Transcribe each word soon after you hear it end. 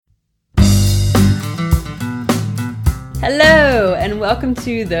Hello, and welcome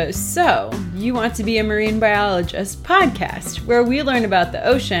to the So You Want to Be a Marine Biologist podcast, where we learn about the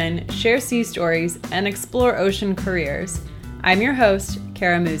ocean, share sea stories, and explore ocean careers. I'm your host,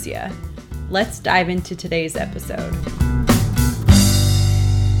 Kara Muzia. Let's dive into today's episode.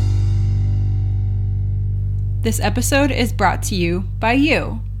 This episode is brought to you by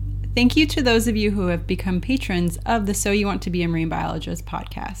you. Thank you to those of you who have become patrons of the So You Want to Be a Marine Biologist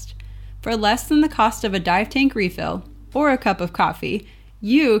podcast. For less than the cost of a dive tank refill, or a cup of coffee,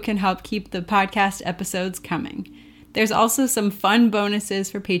 you can help keep the podcast episodes coming. There's also some fun bonuses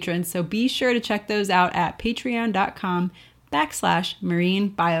for patrons, so be sure to check those out at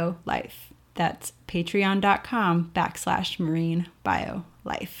patreon.com/marinebiolife. That's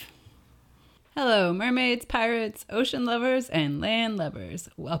patreon.com/marinebiolife. Hello, mermaids, pirates, ocean lovers, and land lovers.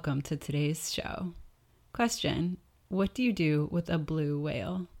 Welcome to today's show. Question: what do you do with a blue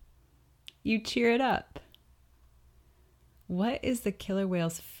whale? You cheer it up. What is the killer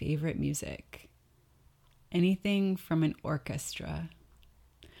whale's favorite music? Anything from an orchestra.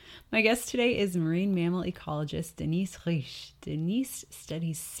 My guest today is marine mammal ecologist Denise Riche. Denise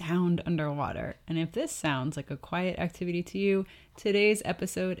studies sound underwater, and if this sounds like a quiet activity to you, today's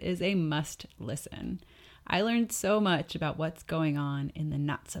episode is a must listen. I learned so much about what's going on in the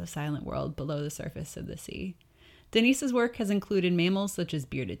not-so-silent world below the surface of the sea. Denise's work has included mammals such as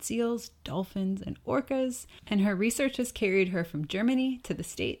bearded seals, dolphins, and orcas, and her research has carried her from Germany to the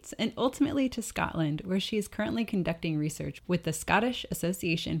States and ultimately to Scotland, where she is currently conducting research with the Scottish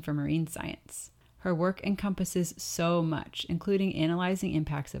Association for Marine Science. Her work encompasses so much, including analyzing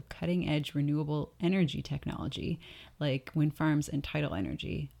impacts of cutting-edge renewable energy technology, like wind farms and tidal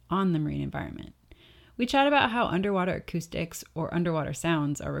energy, on the marine environment. We chat about how underwater acoustics or underwater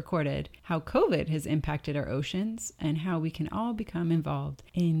sounds are recorded, how COVID has impacted our oceans, and how we can all become involved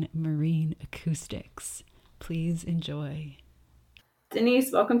in marine acoustics. Please enjoy.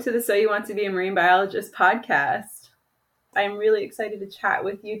 Denise, welcome to the So You Want to Be a Marine Biologist podcast. I'm really excited to chat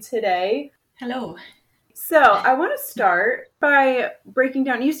with you today. Hello. So I want to start by breaking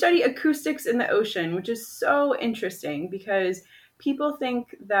down, you study acoustics in the ocean, which is so interesting because people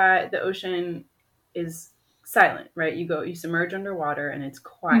think that the ocean is silent, right? You submerge underwater and it's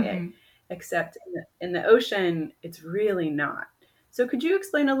quiet, except in the ocean, it's really not. So could you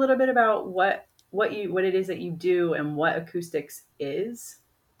explain a little bit about what it is that you do and what acoustics is?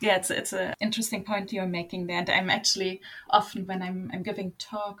 Yeah, it's an interesting point you're making there. And I'm actually often, when I'm giving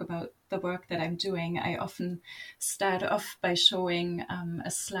talk about the work that I'm doing, I often start off by showing a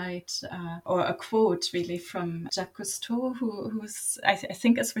slide or a quote really from Jacques Cousteau, who's I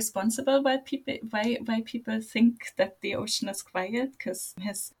think is responsible why people think that the ocean is quiet, because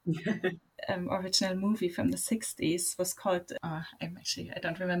his original movie from the 60s was called, I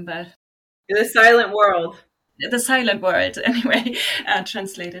don't remember. The Silent World. The Silent World, anyway,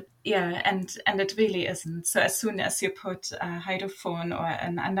 translated. Yeah, and it really isn't. So as soon as you put a hydrophone or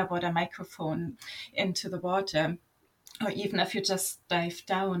an underwater microphone into the water, or even if you just dive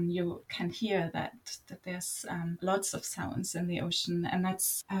down, you can hear that there's lots of sounds in the ocean. And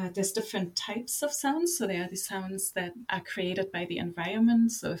there's different types of sounds. So there are the sounds that are created by the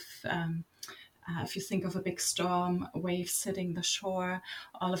environment. So if you think of a big storm, waves hitting the shore,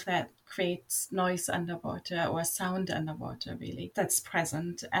 all of that creates noise underwater or sound underwater, really, that's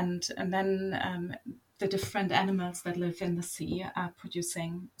present. And then the different animals that live in the sea are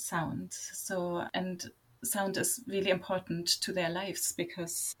producing sound. And sound is really important to their lives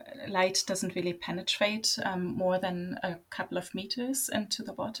because light doesn't really penetrate more than a couple of meters into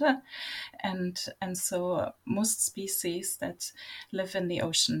the water. And so most species that live in the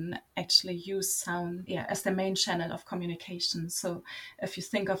ocean actually use sound as the main channel of communication. So if you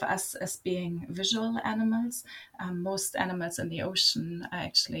think of us as being visual animals, most animals in the ocean are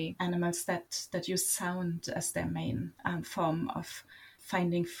actually animals that use sound as their main form of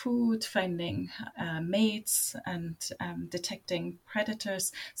finding food, finding mates, and detecting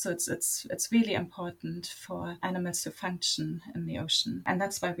predators. So it's really important for animals to function in the ocean, and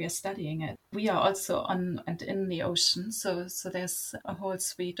that's why we are studying it. We are also on and in the ocean, so there's a whole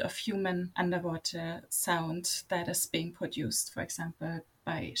suite of human underwater sound that is being produced, for example,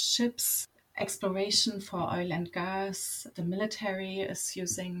 by ships. Exploration for oil and gas. The military is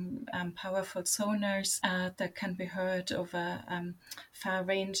using powerful sonars that can be heard over far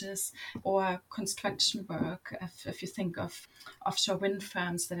ranges, or construction work. If you think of offshore wind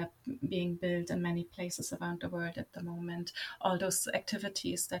farms that are being built in many places around the world at the moment, all those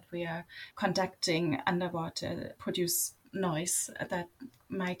activities that we are conducting underwater produce noise that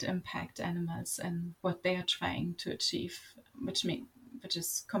might impact animals and what they are trying to achieve, which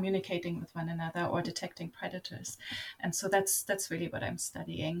just communicating with one another or detecting predators. And so that's really what I'm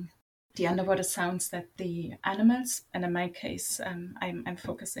studying. The underwater sounds that the animals, and in my case, I'm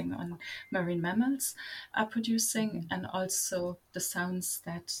focusing on marine mammals, are producing, and also the sounds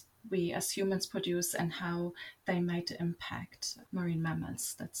that we as humans produce and how they might impact marine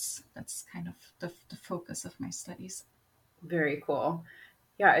mammals. That's kind of the focus of my studies. Very cool.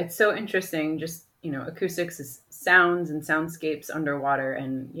 Yeah, it's so interesting. Just, acoustics is sounds and soundscapes underwater.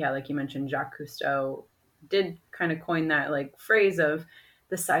 And yeah, like you mentioned, Jacques Cousteau did kind of coin that like phrase of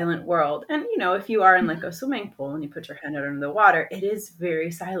the silent world. And, if you are in like a swimming pool and you put your hand out under the water, it is very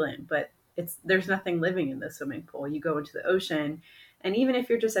silent, but there's nothing living in the swimming pool. You go into the ocean, and even if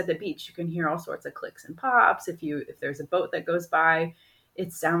you're just at the beach, you can hear all sorts of clicks and pops. If there's a boat that goes by,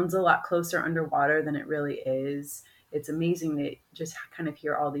 it sounds a lot closer underwater than it really is. It's amazing to just kind of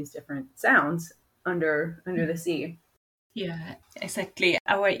hear all these different sounds under the sea. Yeah, exactly.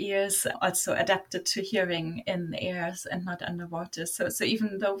 Our ears also adapted to hearing in air and not underwater. So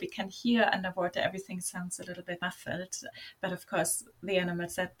even though we can hear underwater, everything sounds a little bit muffled. But of course, the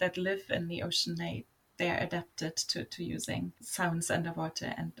animals that live in the ocean, they're adapted to using sounds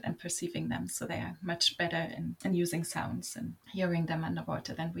underwater and perceiving them. So they are much better in using sounds and hearing them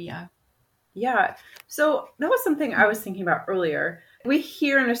underwater than we are. Yeah. So that was something I was thinking about earlier. We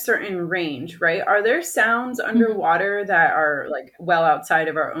hear in a certain range, right? Are there sounds underwater that are like well outside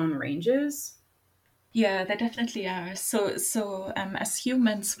of our own ranges? Yeah, they definitely are. So as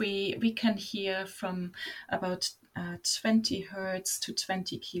humans, we can hear from about 20 hertz to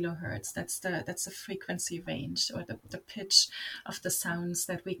 20 kilohertz. That's the frequency range or the pitch of the sounds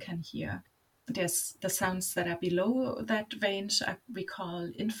that we can hear. There's the sounds that are below that range we call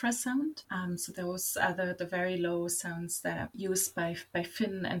infrasound. So those are the very low sounds that are used by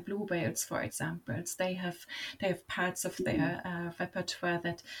fin and blue whales, for example. They have parts of their repertoire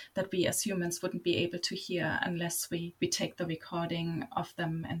that we as humans wouldn't be able to hear unless we take the recording of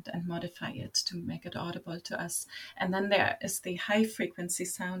them and modify it to make it audible to us. And then there is the high frequency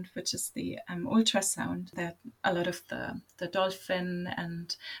sound, which is the ultrasound that a lot of the dolphin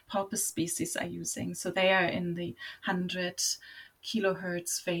and porpoise species are using. So they are in the 100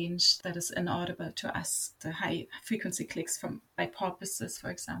 kilohertz range that is inaudible to us. The high frequency clicks by porpoises,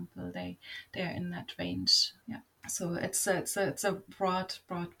 for example, they are in that range. Yeah. So it's a broad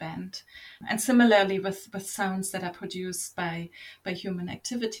band. And similarly with sounds that are produced by human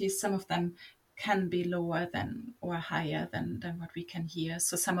activities, some of them can be lower than or higher than what we can hear.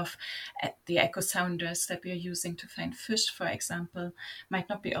 So some of the echo sounders that we are using to find fish, for example, might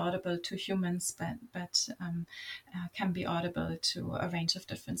not be audible to humans, but can be audible to a range of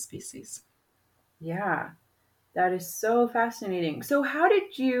different species. Yeah, that is so fascinating. So how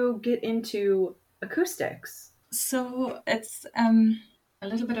did you get into acoustics? So it's a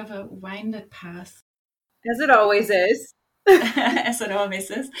little bit of a winded path. As it always is. As it always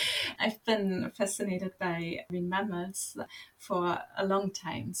is. I've been fascinated by marine mammals for a long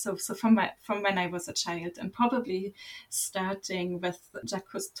time. So from when I was a child, and probably starting with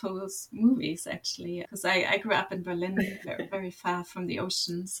Jacques Cousteau's movies, actually, because I grew up in Berlin, very, very far from the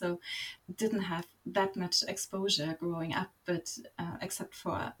ocean, so didn't have that much exposure growing up, but except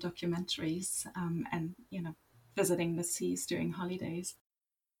for documentaries and visiting the seas during holidays.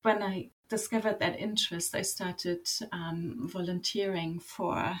 When I discovered that interest, I started volunteering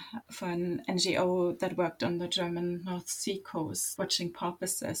for an NGO that worked on the German North Sea coast, watching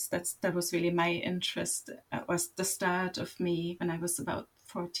porpoises. That was really my interest. Was the start of me when I was about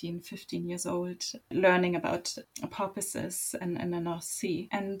 14, 15 years old, learning about porpoises in the North Sea.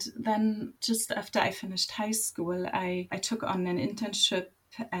 And then just after I finished high school, I took on an internship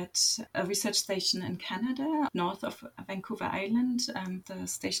at a research station in Canada, north of Vancouver Island. The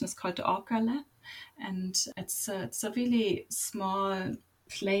station is called the Orca Lab, and it's a really small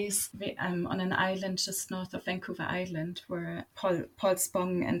place on an island just north of Vancouver Island, where Paul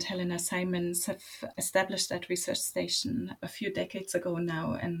Spong and Helena Simons have established that research station a few decades ago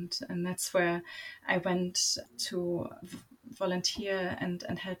now, and that's where I went to volunteer and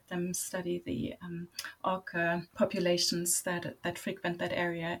help them study the orca populations that frequent that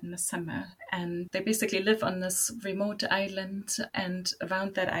area in the summer. And they basically live on this remote island, and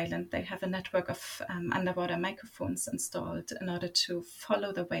around that island they have a network of underwater microphones installed in order to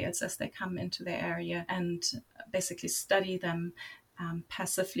follow the whales as they come into their area and basically study them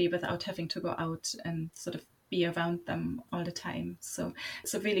passively without having to go out and sort of be around them all the time. So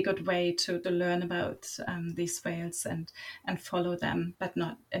it's a really good way to learn about these whales and follow them, but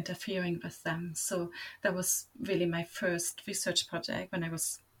not interfering with them. So that was really my first research project when I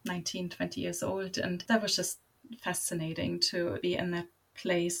was 19, 20 years old. And that was just fascinating to be in that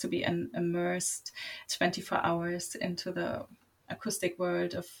place to be immersed 24 hours into the acoustic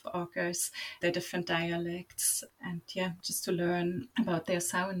world of orcas, their different dialects, and just to learn about their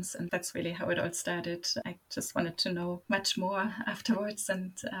sounds. And that's really how it all started. I just wanted to know much more afterwards,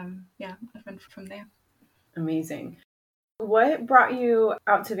 and I went from there. Amazing. What brought you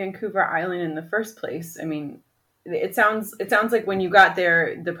out to Vancouver Island in the first place? I mean, it sounds like when you got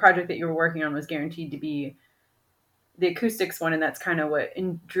there, the project that you were working on was guaranteed to be the acoustics one, and that's kind of what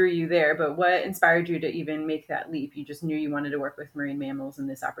drew you there. But what inspired you to even make that leap? You just knew you wanted to work with marine mammals, and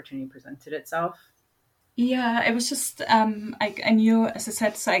this opportunity presented itself? Yeah, it was just, I knew, as I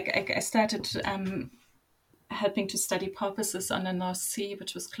said, so I started helping to study porpoises on the North Sea,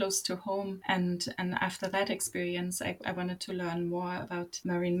 which was close to home. And after that experience, I wanted to learn more about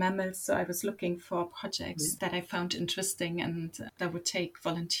marine mammals. So I was looking for projects that I found interesting and that would take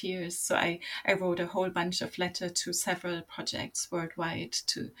volunteers. So I wrote a whole bunch of letters to several projects worldwide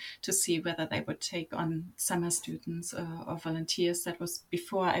to see whether they would take on summer students or volunteers. That was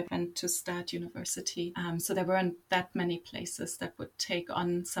before I went to start university. So there weren't that many places that would take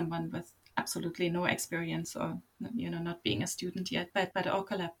on someone with absolutely no experience or, not being a student yet. But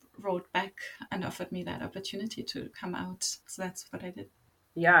OrcaLab wrote back and offered me that opportunity to come out. So that's what I did.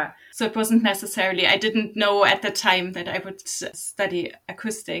 Yeah. So it wasn't necessarily, I didn't know at the time that I would study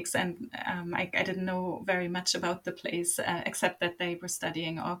acoustics, and I didn't know very much about the place, except that they were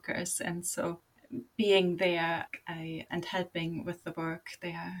studying orcas. And so being there and helping with the work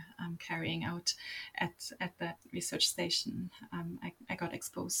they are carrying out at that research station, I got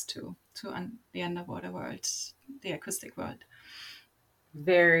exposed to the underwater world, the acoustic world.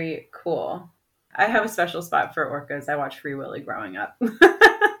 Very cool. I have a special spot for orcas. I watched Free Willy growing up.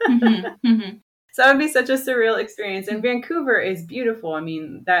 So it would be such a surreal experience. And Vancouver is beautiful. I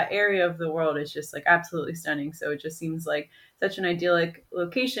mean, that area of the world is just like absolutely stunning. So it just seems like such an idyllic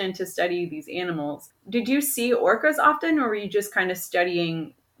location to study these animals. Did you see orcas often, or were you just kind of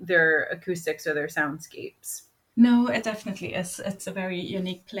studying their acoustics or their soundscapes? No, it definitely is. It's a very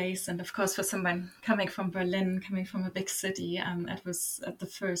unique place. And of course, for someone coming from Berlin, coming from a big city, it was the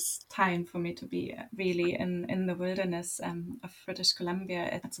first time for me to be really in the wilderness of British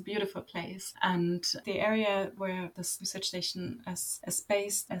Columbia. It's a beautiful place. And the area where this research station is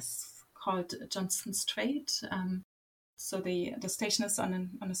based is called Johnston Strait. So the station is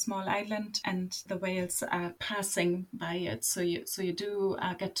on a small island, and the whales are passing by it. So you do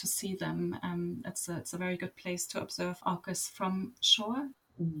get to see them. It's a very good place to observe orcas from shore.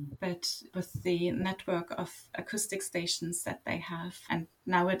 But with the network of acoustic stations that they have, and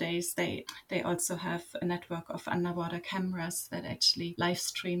nowadays they also have a network of underwater cameras that actually live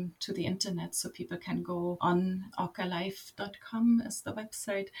stream to the internet. So people can go on orcalife.com is the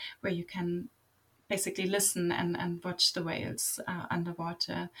website where you can basically listen and watch the whales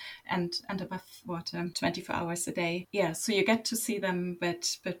underwater and above water 24 hours a day. Yeah, so you get to see them,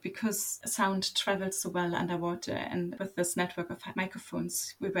 but because sound travels so well underwater, and with this network of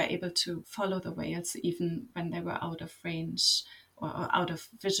microphones, we were able to follow the whales even when they were out of range or out of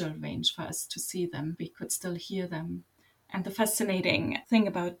visual range for us to see them. We could still hear them. And the fascinating thing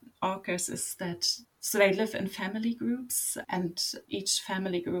about orcas is that so they live in family groups, and each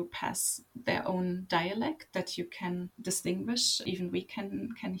family group has their own dialect that you can distinguish. Even we can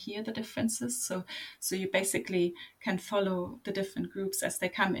hear the differences. So you basically can follow the different groups as they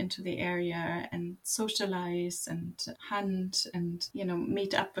come into the area and socialize and hunt and,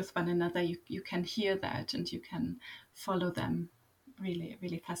 meet up with one another. You can hear that and you can follow them. Really,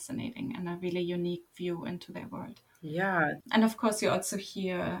 really fascinating, and a really unique view into their world. Yeah. And of course, you also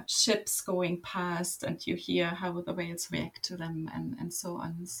hear ships going past, and you hear how the whales react to them and so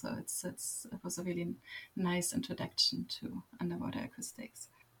on. So it was a really nice introduction to underwater acoustics.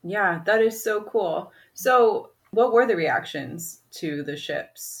 Yeah, that is so cool. So what were the reactions to the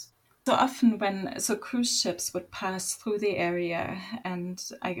ships? So often cruise ships would pass through the area, and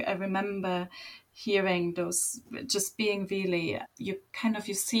I remember hearing those, just being really, you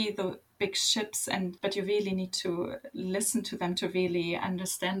see the big ships, but you really need to listen to them to really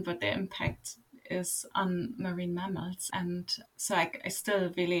understand what their impact is on marine mammals. And so I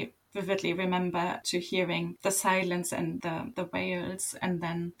still really vividly remember to hearing the silence and the whales, and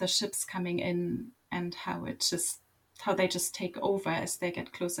then the ships coming in, and how they just take over as they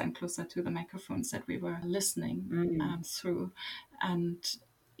get closer and closer to the microphones that we were listening through. And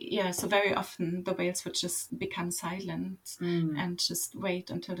so very often the whales would just become silent and just wait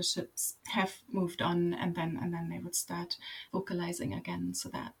until the ships have moved on, and then they would start vocalizing again. So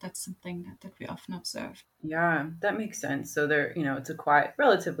that's something that we often observe. Yeah, that makes sense. So they're, it's a quiet,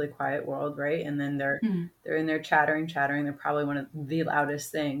 relatively quiet world, right? And then they're in there chattering. They're probably one of the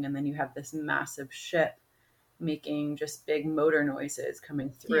loudest thing. And then you have this massive ship making just big motor noises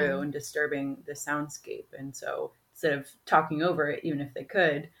coming through and disturbing the soundscape. And so instead of talking over it, even if they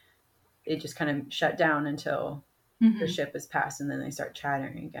could, they just kind of shut down until the ship is passed, and then they start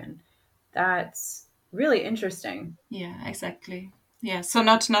chattering again. That's really interesting. Yeah, exactly. Yeah, so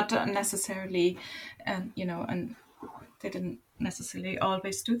not necessarily, and they didn't necessarily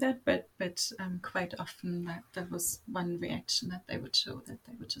always do that, but quite often that was one reaction that they would show, that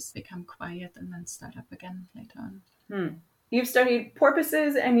they would just become quiet and then start up again later on. You've studied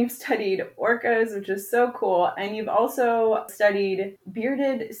porpoises and you've studied orcas, which is so cool. And you've also studied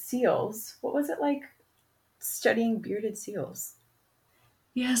bearded seals. What was it like studying bearded seals?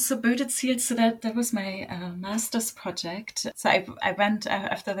 Yeah, so bearded seals, so that was my master's project. So I went,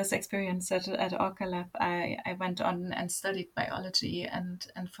 after this experience at Orca Lab, I went on and studied biology, and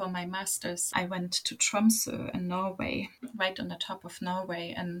for my master's, I went to Tromsø in Norway, right on the top of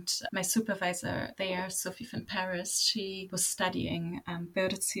Norway, and my supervisor there, Sophie van Paris, she was studying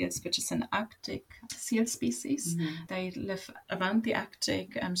bearded seals, which is an Arctic seal species. They live around the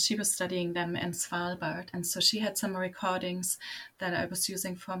Arctic. She was studying them in Svalbard, and so she had some recordings that I was using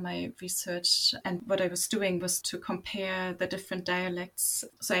for my research. And what I was doing was to compare the different dialects.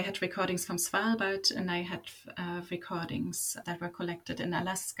 So I had recordings from Svalbard, and I had recordings that were collected in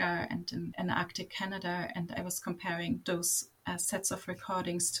Alaska and in Arctic Canada. And I was comparing those sets of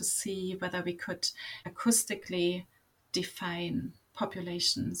recordings to see whether we could acoustically define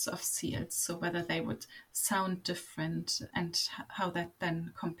populations of seals, so whether they would sound different and how that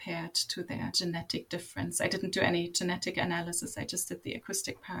then compared to their genetic difference. I didn't do any genetic analysis, I just did the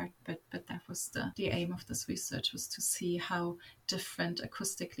acoustic part, but that was the aim of this research, was to see how different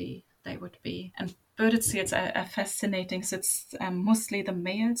acoustically they would be. And bearded seals are fascinating. So it's mostly the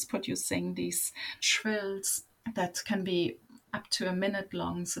males producing these trills that can be up to a minute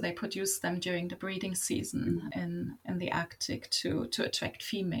long. So they produce them during the breeding season in the Arctic to attract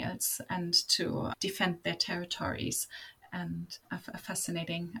females and to defend their territories. And a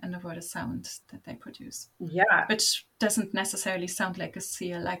fascinating underwater sound that they produce. Yeah. Which doesn't necessarily sound like a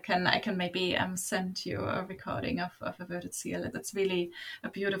seal. I can maybe send you a recording of a bearded seal. It's really a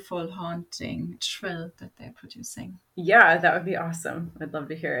beautiful, haunting trill that they're producing. Yeah, that would be awesome. I'd love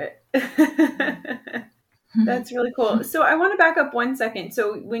to hear it. That's really cool. So I want to back up 1 second.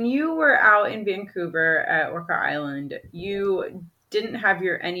 So when you were out in Vancouver at Orca Island, you didn't have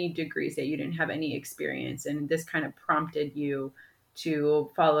any degrees yet. You didn't have any experience. And this kind of prompted you to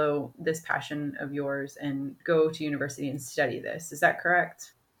follow this passion of yours and go to university and study this. Is that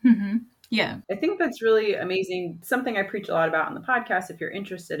correct? Mm-hmm. Yeah. I think that's really amazing. Something I preach a lot about on the podcast, if you're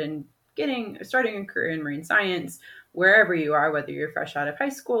interested in starting a career in marine science, wherever you are, whether you're fresh out of high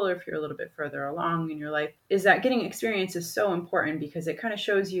school or if you're a little bit further along in your life, is that getting experience is so important because it kind of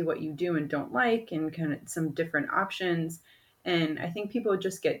shows you what you do and don't like and kind of some different options. And I think people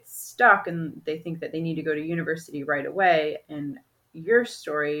just get stuck and they think that they need to go to university right away. And your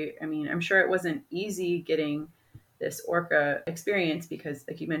story, I mean, I'm sure it wasn't easy getting this orca experience because,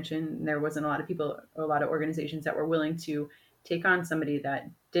 like you mentioned, there wasn't a lot of people or a lot of organizations that were willing to take on somebody that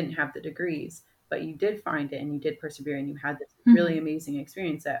didn't have the degrees, but you did find it and you did persevere and you had this really amazing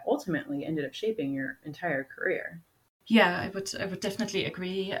experience that ultimately ended up shaping your entire career. Yeah, I would definitely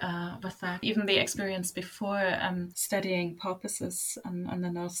agree with that. Even the experience before studying porpoises on the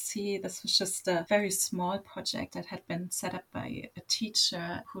North Sea, this was just a very small project that had been set up by a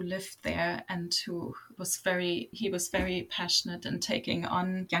teacher who lived there and who was very passionate in taking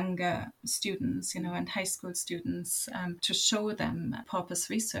on younger students, and high school students to show them porpoise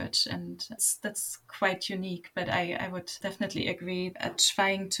research. And that's quite unique, but I would definitely agree at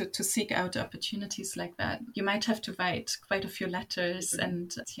trying to seek out opportunities like that. You might have to write quite a few letters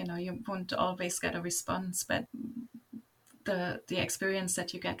and you won't always get a response, but the experience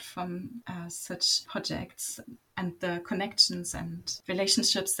that you get from such projects and the connections and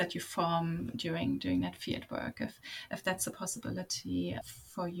relationships that you form during that field work, if that's a possibility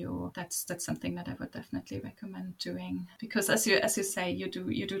for you, that's something that I would definitely recommend doing, because as you say, you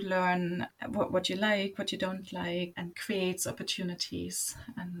do learn what you like, what you don't like, and creates opportunities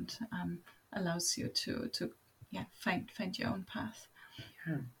and allows you to find your own path.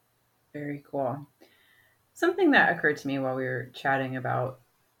 Yeah, very cool. Something that occurred to me while we were chatting about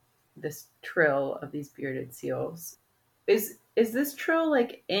this trill of these bearded seals, Is this true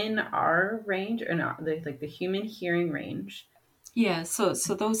like in our range or not, like the human hearing range? Yeah, so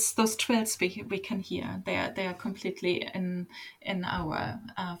those trills we can hear, they are completely in our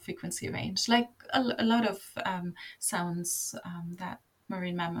frequency range. Like a lot of sounds that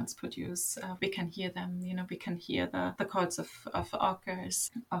marine mammals produce, we can hear them. We can hear the calls of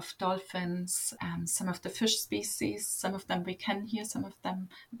orcas, of dolphins, some of the fish species. Some of them we can hear. Some of them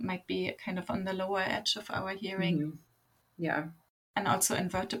might be kind of on the lower edge of our hearing. Mm-hmm. Yeah. And also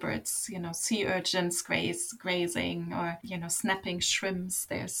invertebrates, sea urchins grazing, or snapping shrimps.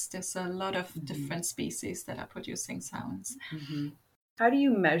 There's a lot of different species that are producing sounds. Mm-hmm. How do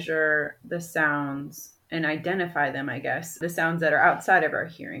you measure the sounds and identify them, I guess, the sounds that are outside of our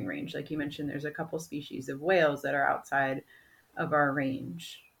hearing range? Like you mentioned, there's a couple species of whales that are outside of our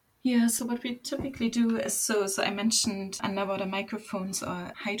range. Yeah, so what we typically do is, so I mentioned underwater microphones,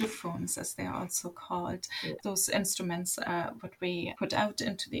 or hydrophones as they are also called. Yeah. Those instruments are what we put out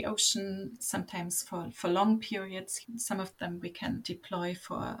into the ocean, sometimes for long periods. Some of them we can deploy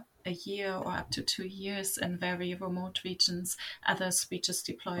for a year or up to 2 years in very remote regions. Others we just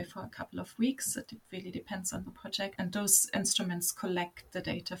deploy for a couple of weeks. It really depends on the project. And those instruments collect the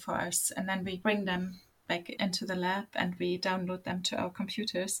data for us, and then we bring them back into the lab and we download them to our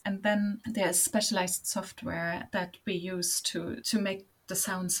computers. And then there's specialized software that we use to make the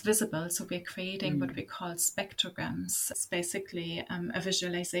sounds visible. So we're creating what we call spectrograms. It's basically a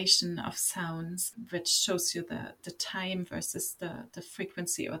visualization of sounds which shows you the time versus the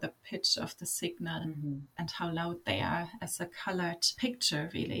frequency or the pitch of the signal, and how loud they are, as a colored picture,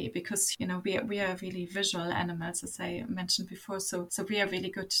 really, because we are really visual animals, as I mentioned before. So we are really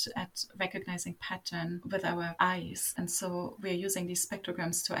good at recognizing pattern with our eyes, and so we are using these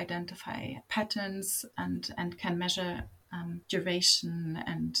spectrograms to identify patterns and can measure duration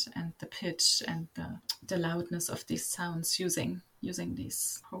and the pitch and the loudness of these sounds using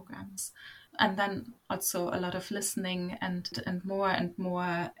these programs. And then also a lot of listening and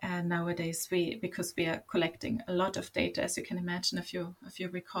more nowadays, because we are collecting a lot of data, as you can imagine. If you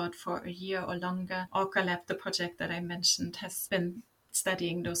record for a year or longer, Orca Lab, the project that I mentioned, has been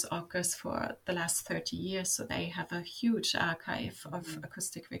studying those orcas for the last 30 years. So they have a huge archive of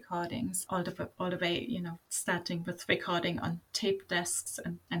acoustic recordings, all the way, starting with recording on tape desks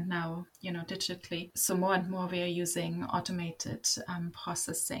and now, digitally. So more and more we are using automated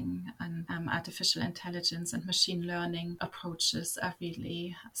processing, and artificial intelligence and machine learning approaches are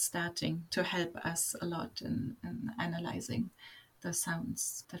really starting to help us a lot in analyzing the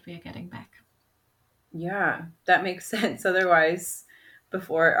sounds that we are getting back. Yeah, that makes sense. Otherwise,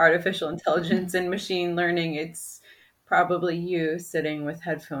 before artificial intelligence and machine learning, it's probably you sitting with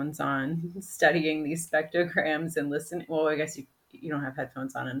headphones on, studying these spectrograms and listening. Well, I guess you don't have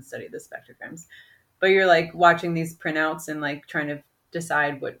headphones on and study the spectrograms, but you're like watching these printouts and like trying to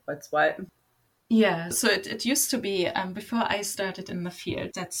decide what's what. Yeah, so it used to be, before I started in the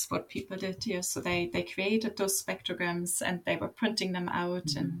field, that's what people did here. So they created those spectrograms and they were printing them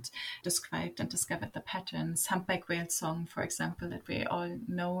out and described and discovered the patterns. Humpback whale song, for example, that we all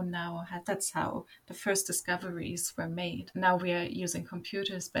know now, that's how the first discoveries were made. Now we are using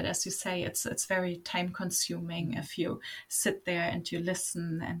computers, but as you say, it's very time consuming if you sit there and you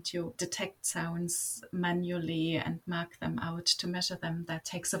listen and you detect sounds manually and mark them out to measure them. That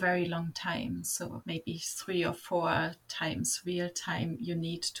takes a very long time. So maybe 3 or 4 times real time you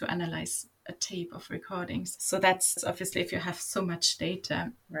need to analyze a tape of recordings. So that's obviously, if you have so much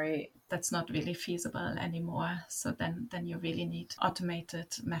data, right, that's not really feasible anymore. So then you really need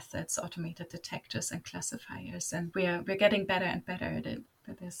automated methods, automated detectors and classifiers. And we're getting better and better at it,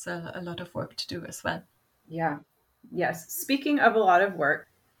 but there's a lot of work to do as well. Yeah. Yes. Speaking of a lot of work,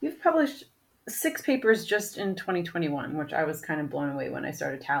 you've published 6 papers just in 2021, which I was kind of blown away when I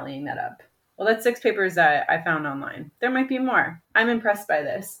started tallying that up. Well, that's 6 papers that I found online. There might be more. I'm impressed by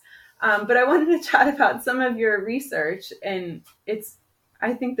this. But I wanted to chat about some of your research. And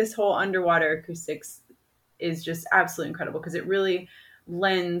I think this whole underwater acoustics is just absolutely incredible because it really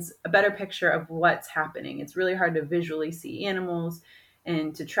lends a better picture of what's happening. It's really hard to visually see animals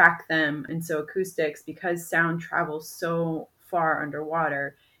and to track them. And so acoustics, because sound travels so far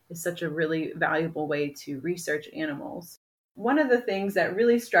underwater, is such a really valuable way to research animals. One of the things that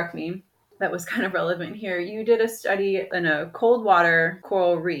really struck me that was kind of relevant here, you did a study in a cold water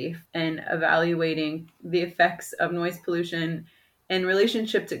coral reef and evaluating the effects of noise pollution in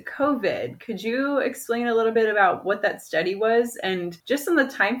relationship to COVID. Could you explain a little bit about what that study was? And just in the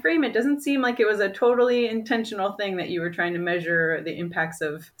time frame, it doesn't seem like it was a totally intentional thing that you were trying to measure the impacts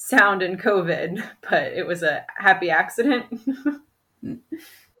of sound and COVID, but it was a happy accident.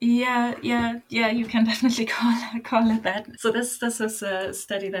 Yeah. You can definitely call it that. So this was a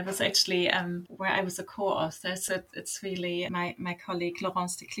study that was actually where I was a co-author. So it's really my colleague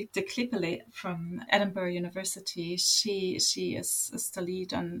Laurence de Clippelet from Edinburgh University. She is the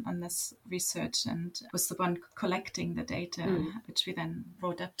lead on this research and was the one collecting the data, which we then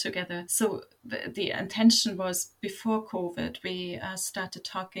wrote up together. So the intention was before COVID, we started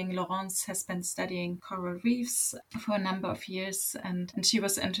talking. Laurence has been studying coral reefs for a number of years, and she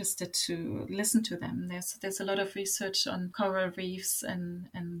was interested to listen to them. There's a lot of research on coral reefs in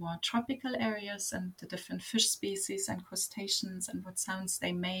more tropical areas and the different fish species and crustaceans and what sounds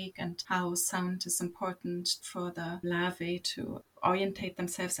they make and how sound is important for the larvae to orientate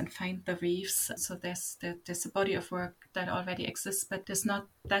themselves and find the reefs. So there's a body of work that already exists, but there's not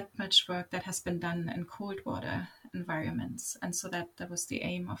that much work that has been done in cold water environments. And so that was the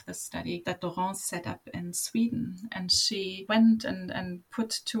aim of the study that Laurence set up in Sweden. And she went and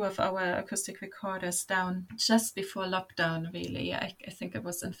put 2 of our acoustic recorders down just before lockdown, really. I think it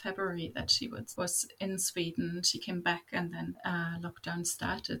was in February that she was in Sweden. She came back and then lockdown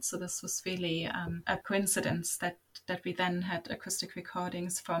started. So this was really a coincidence that we then had acoustic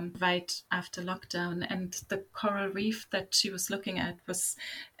recordings from right after lockdown. And the coral reef that she was looking at was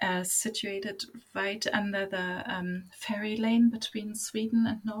situated right under the ferry lane between Sweden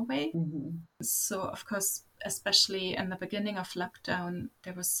and Norway. So, of course, especially in the beginning of lockdown,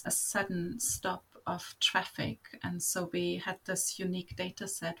 there was a sudden stop of traffic. And so we had this unique data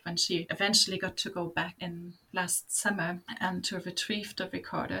set when she eventually got to go back in last summer and to retrieve the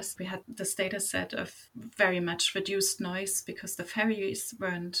recorders. We had this data set of very much reduced noise because the ferries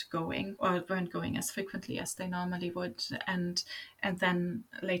weren't going as frequently as they normally would. And then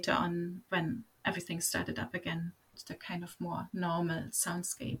later on, when everything started up again, the kind of more normal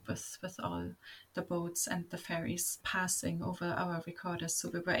soundscape with all the boats and the ferries passing over our recorders. So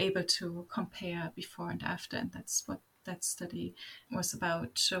we were able to compare before and after, and that's what that study was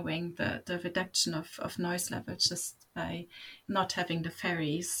about, showing the reduction of noise level just by not having the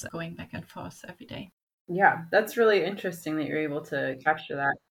ferries going back and forth every day. Yeah, that's really interesting that you're able to capture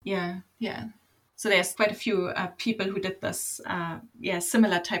that. Yeah. So there's quite a few people who did this,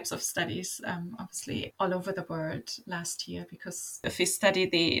 similar types of studies, obviously all over the world last year, because if we study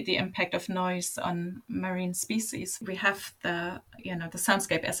the impact of noise on marine species, we have the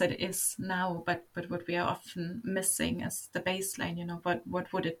soundscape as it is now, but what we are often missing is the baseline,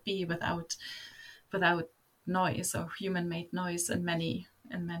 what would it be without noise or human-made noise in many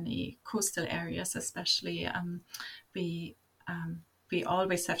coastal areas, especially. We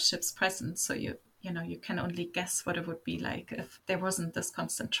always have ships present, so you can only guess what it would be like if there wasn't this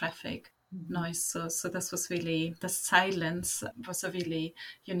constant traffic noise. So this was really, the silence was a really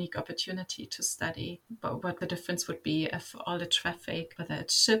unique opportunity to study, but what the difference would be if all the traffic, whether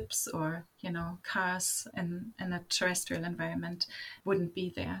it's ships or cars in a terrestrial environment, wouldn't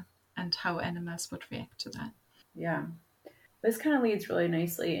be there, and how animals would react to that. Yeah. This kind of leads really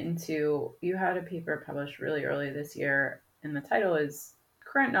nicely into, you had a paper published really early this year, and the title is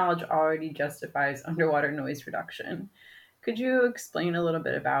Current Knowledge Already Justifies Underwater Noise Reduction. Could you explain a little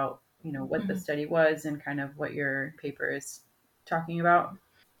bit about, what the study was and kind of what your paper is talking about?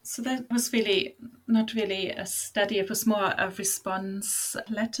 So that was really not really a study. It was more a response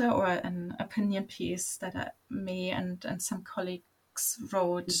letter or an opinion piece that me and some colleagues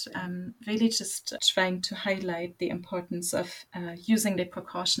wrote, really just trying to highlight the importance of using the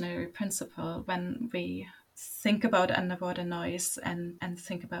precautionary principle when we think about underwater noise and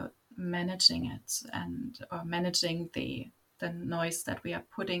think about managing it or managing the noise that we are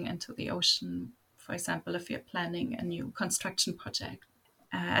putting into the ocean. For example, if we are planning a new construction project.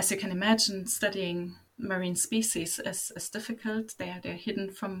 As you can imagine, studying marine species is difficult. They're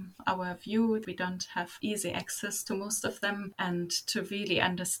hidden from our view. We don't have easy access to most of them. And to really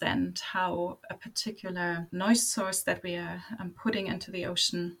understand how a particular noise source that we are putting into the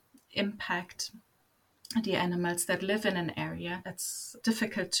ocean impact the animals that live in an area, it's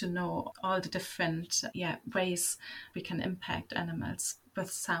difficult to know all the different ways we can impact animals with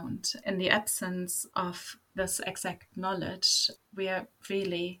sound. In the absence of this exact knowledge, we are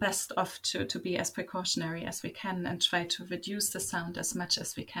really best off to be as precautionary as we can and try to reduce the sound as much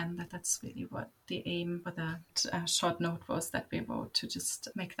as we can. That's really what the aim with a short note was that we wrote, to just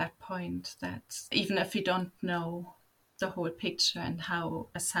make that point that even if we don't know the whole picture and how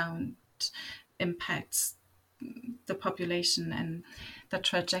a sound impacts the population and the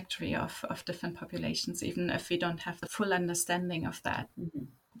trajectory of different populations, even if we don't have the full understanding of that,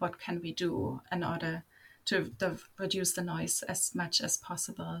 what can we do in order to reduce the noise as much as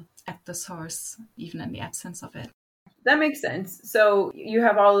possible at the source, even in the absence of it? That makes sense. So you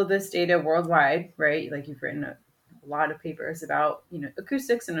have all of this data worldwide, right? Like you've written a lot of papers about,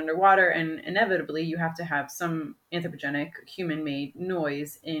 acoustics and underwater, and inevitably you have to have some anthropogenic human-made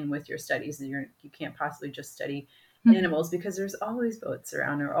noise in with your studies. You can't possibly just study animals because there's always boats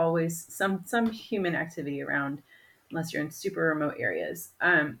around or always some human activity around, unless you're in super remote areas.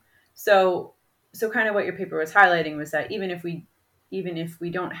 So kind of what your paper was highlighting was that even if we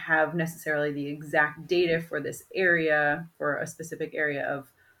don't have necessarily the exact data for this area, for a specific area of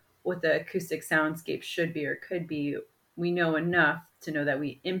what the acoustic soundscape should be or could be, we know enough to know that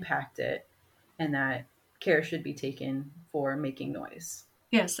we impact it and that care should be taken for making noise.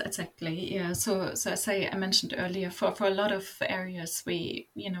 Yes, exactly. Yeah. So as I mentioned earlier, for a lot of areas, we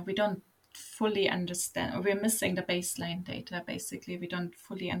don't fully understand, or we're missing the baseline data. Basically, we don't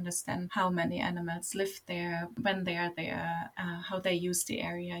fully understand how many animals live there, when they are there, how they use the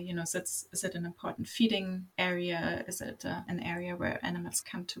area. So is it an important feeding area? Is it an area where animals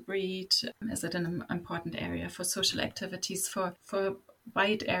come to breed? Is it an important area for social activities? For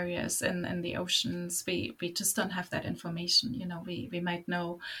wide areas in the oceans, we just don't have that information. We might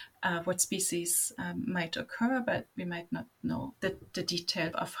know what species might occur, but we might not know the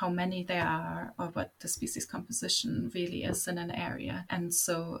detail of how many there are or what the species composition really is in an area. And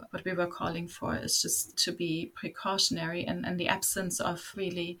so what we were calling for is just to be precautionary in the absence of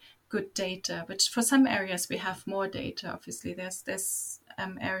really good data, which for some areas we have more data. Obviously, there's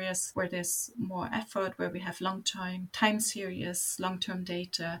areas where there's more effort, where we have time series, long-term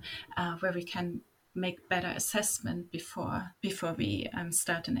data, where we can make better assessment before we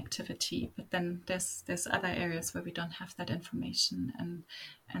start an activity. But then there's other areas where we don't have that information,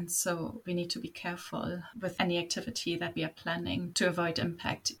 and so we need to be careful with any activity that we are planning to avoid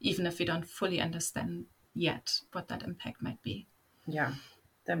impact, even if we don't fully understand yet what that impact might be. Yeah,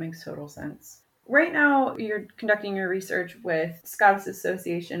 that makes total sense. Right now, you're conducting your research with Scottish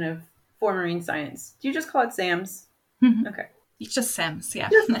Association for Marine Science. Do you just call it SAMS? Mm-hmm. Okay. It's just SAMS, yeah.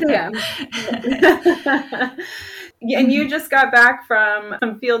 Just SAMS. And you just got back from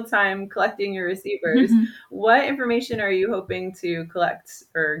some field time collecting your receivers. Mm-hmm. What information are you hoping to collect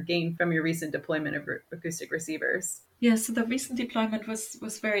or gain from your recent deployment of acoustic receivers? Yeah, so the recent deployment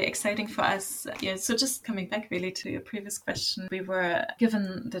was very exciting for us. Yeah, so just coming back really to your previous question, we were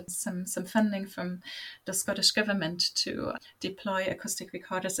given some funding from the Scottish government to deploy acoustic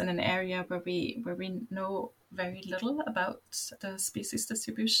recorders in an area where we know very little about the species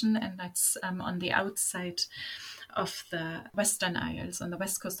distribution, and that's on the outside of the Western Isles, on the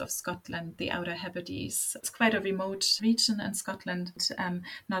west coast of Scotland, the Outer Hebrides. It's quite a remote region in Scotland.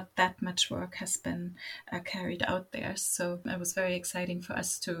 Not that much work has been carried out there. So it was very exciting for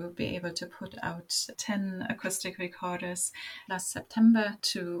us to be able to put out 10 acoustic recorders last September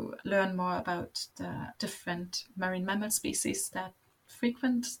to learn more about the different marine mammal species that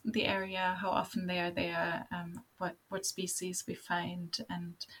frequent the area, how often they are there, what species we find,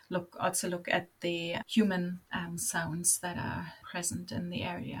 and look at the human sounds that are present in the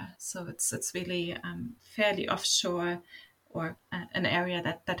area. So it's really fairly offshore, or an area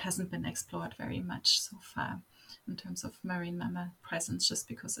that hasn't been explored very much so far in terms of marine mammal presence, just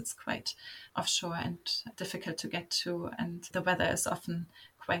because it's quite offshore and difficult to get to, and the weather is often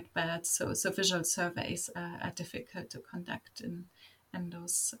quite bad. So visual surveys are difficult to conduct in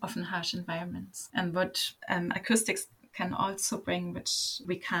those often harsh environments. And what acoustics can also bring, which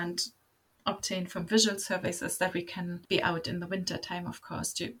we can't obtain from visual surveys, is that we can be out in the winter time, of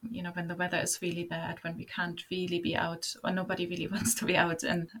course, when the weather is really bad, when we can't really be out, or nobody really wants to be out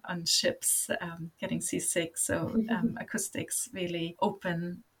on ships getting seasick. So acoustics really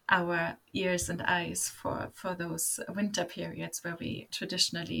open our ears and eyes for those winter periods where we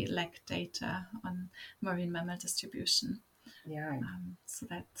traditionally lack data on marine mammal distribution. Yeah. So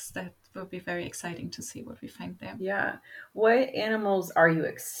that will be very exciting to see what we find there. Yeah. What animals are you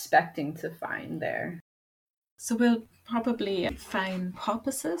expecting to find there? So we'll probably find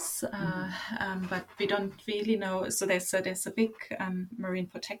porpoises, but we don't really know. So there's a big marine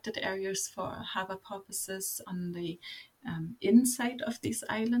protected areas for harbour porpoises on the inside of these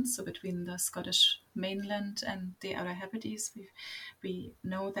islands, so between the Scottish mainland and the Outer Hebrides. We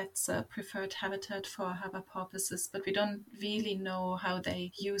know that's a preferred habitat for harbour porpoises, but we don't really know how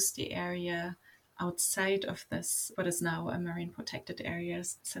they use the area outside of this, what is now a marine protected area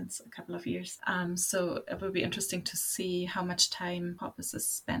since a couple of years. So it will be interesting to see how much time porpoises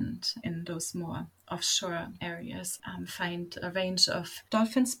spend in those more offshore areas, find a range of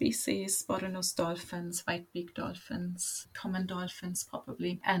dolphin species, bottlenose dolphins, white-beaked dolphins, common dolphins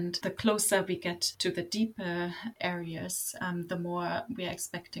probably. And the closer we get to the deeper areas, the more we are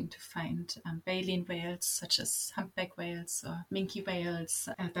expecting to find baleen whales, such as humpback whales or minke whales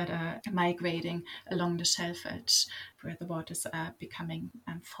that are migrating along the shelf edge where the waters are becoming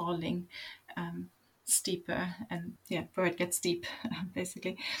falling steeper, and where it gets deep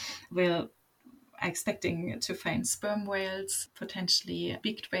basically. We're expecting to find sperm whales, potentially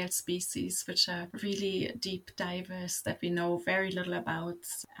beaked whale species, which are really deep divers that we know very little about,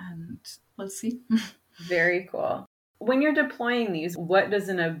 and we'll see. Very cool. When you're deploying these, what does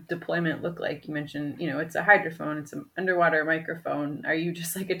a deployment look like? You mentioned, it's a hydrophone, it's an underwater microphone. Are you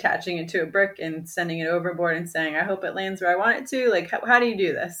just like attaching it to a brick and sending it overboard and saying, I hope it lands where I want it to? Like, how do you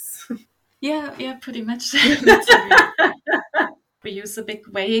do this? Yeah, pretty much. We use a big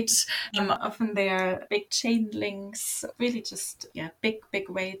weight. Often they are big chain links, really just, big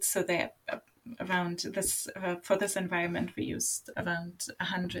weights. So they're around this, for this environment, we used around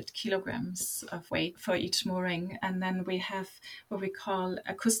 100 kilograms of weight for each mooring. And then we have what we call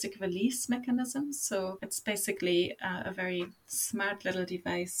acoustic release mechanisms. So it's basically a very smart little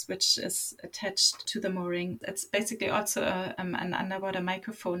device which is attached to the mooring. It's basically also an underwater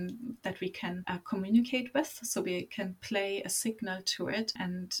microphone that we can communicate with. So we can play a signal to it,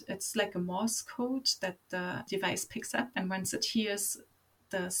 and it's like a Morse code that the device picks up. And once it hears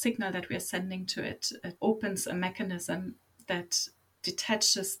the signal that we are sending to it, it opens a mechanism that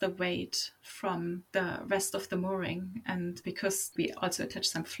detaches the weight from the rest of the mooring. And because we also attach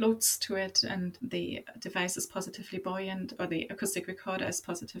some floats to it, and the device is positively buoyant, or the acoustic recorder is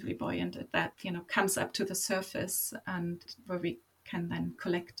positively buoyant, that comes up to the surface, and where we can then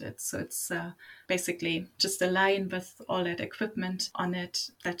collect it. So it's basically just a line with all that equipment on it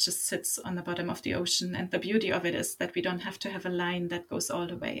that just sits on the bottom of the ocean. And the beauty of it is that we don't have to have a line that goes all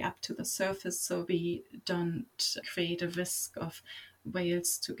the way up to the surface, so we don't create a risk of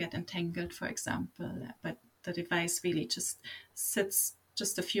whales to get entangled, for example. But the device really just sits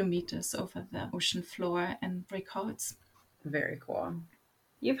just a few meters over the ocean floor and records. Very cool.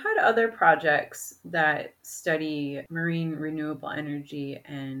 You've had other projects that study marine renewable energy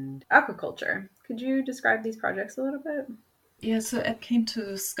and aquaculture. Could you describe these projects a little bit? Yeah, so I came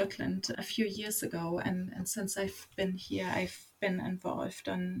to Scotland a few years ago, and since I've been here, I've been involved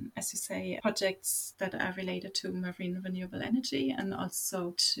on, as you say, projects that are related to marine renewable energy and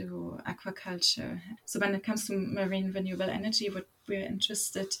also to aquaculture. So when it comes to marine renewable energy, what we're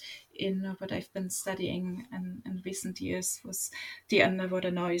interested in, what I've been studying in recent years, was the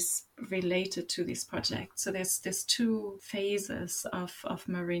underwater noise related to these projects. So there's two phases of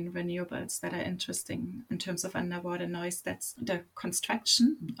marine renewables that are interesting in terms of underwater noise. That's the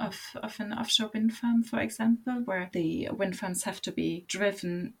construction of an offshore wind farm, for example, where the wind farms have to be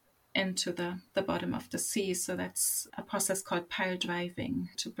driven into the bottom of the sea. So that's a process called pile driving,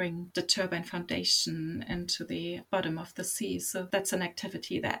 to bring the turbine foundation into the bottom of the sea. So that's an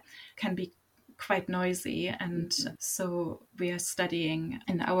activity that can be quite noisy, and so we are studying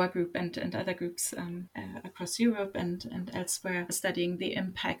in our group and other groups across Europe and elsewhere, studying the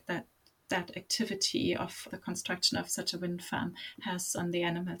impact that activity of the construction of such a wind farm has on the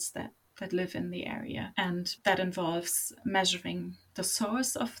animals that live in the area. And that involves measuring the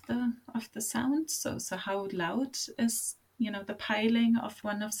source of the sound. So how loud is the piling of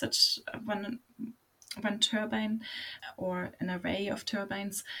one turbine or an array of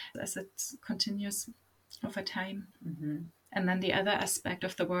turbines as it continues over time. Mm-hmm. And then the other aspect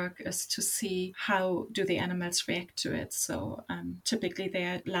of the work is to see how do the animals react to it. So typically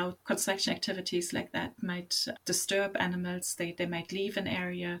their loud construction activities like that might disturb animals. They might leave an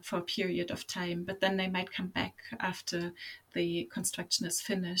area for a period of time, but then they might come back after the construction is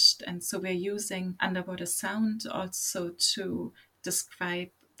finished. And so we're using underwater sound also to describe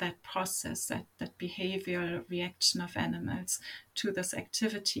that process, that behavioral reaction of animals to this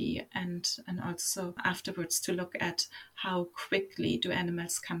activity, and also afterwards to look at how quickly do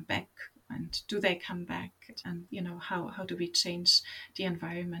animals come back, and do they come back, and how do we change the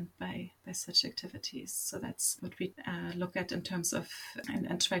environment by such activities. So that's what we look at in terms of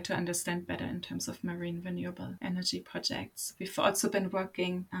and try to understand better in terms of marine renewable energy projects. We've also been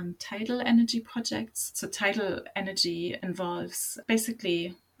working on tidal energy projects. So tidal energy involves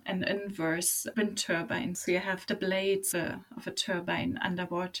basically an inverse wind turbine. So you have the blades of a turbine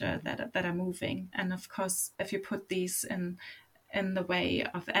underwater that are moving. And of course, if you put these in the way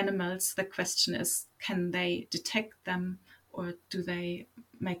of animals, the question is, can they detect them, or do they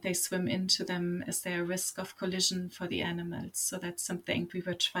might they swim into them? Is there a risk of collision for the animals? So that's something we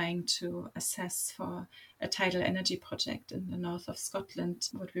were trying to assess for a tidal energy project in the north of Scotland.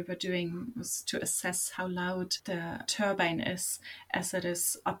 What we were doing was to assess how loud the turbine is as it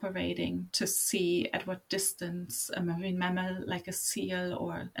is operating, to see at what distance a marine mammal like a seal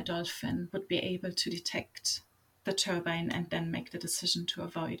or a dolphin would be able to detect the turbine and then make the decision to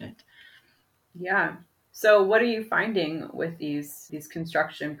avoid it. Yeah. So what are you finding with these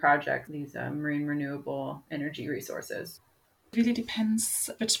construction projects, these marine renewable energy resources? It really depends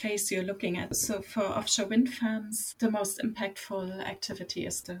which phase you're looking at. So for offshore wind farms, the most impactful activity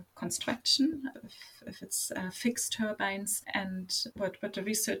is the construction, if it's fixed turbines. And what the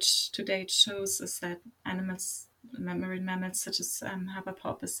research to date shows is that marine mammals such as harbor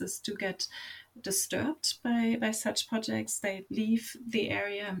porpoises do get disturbed by such projects. They leave the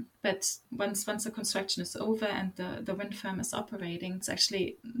area, but once the construction is over and the wind farm is operating, it's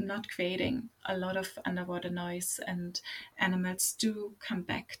actually not creating a lot of underwater noise, and animals do come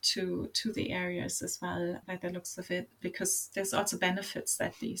back to the areas as well by the looks of it, because there's also benefits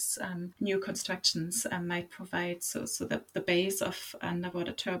that these new constructions might provide. So the base of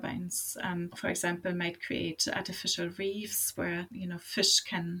underwater turbines, for example, might create artificial reefs where fish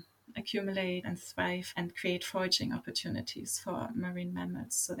can accumulate and thrive and create foraging opportunities for marine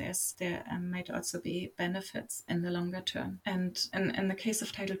mammals. So there might also be benefits in the longer term. And in the case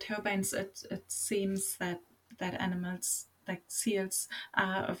of tidal turbines, it seems that animals like seals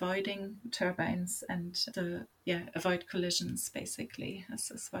are avoiding turbines and avoid collisions, basically. This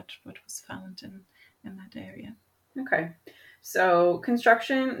is what was found in that area. Okay. So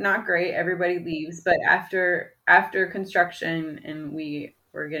construction, not great. Everybody leaves, but after construction and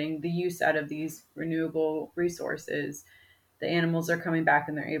we're getting the use out of these renewable resources, the animals are coming back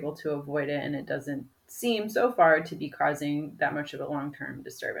and they're able to avoid it, and it doesn't seem so far to be causing that much of a long-term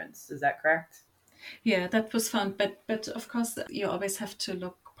disturbance. Is that correct? Yeah, that was found, but of course you always have to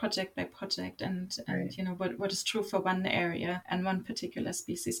look project by project, and Right. what is true for one area and one particular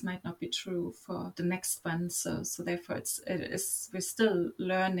species might not be true for the next one. So therefore we're still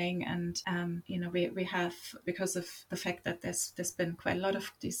learning, and we have, because of the fact that there's been quite a lot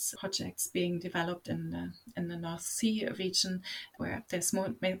of these projects being developed in the North Sea region, where there's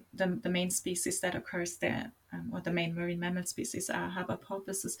more the main species that occurs there, or the main marine mammal species are harbor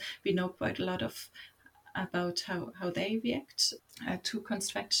porpoises. We know quite a lot about how they react to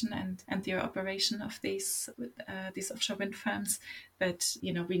construction and the operation of these offshore wind farms, but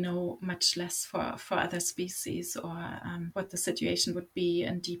we know much less for other species, or what the situation would be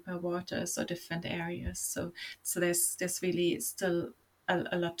in deeper waters or different areas. So there's really still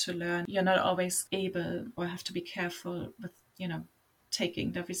a lot to learn. You're not always able, or have to be careful with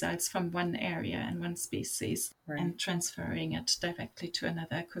taking the results from one area and one species, right, and transferring it directly to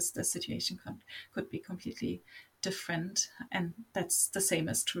another, because the situation could be completely different. And that's the same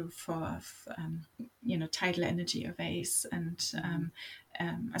is true for tidal energy arrays, and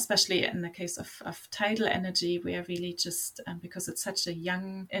especially in the case of tidal energy, we are really just because it's such a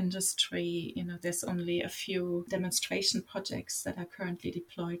young industry, there's only a few demonstration projects that are currently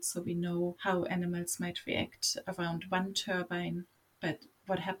deployed, so we know how animals might react around one turbine. But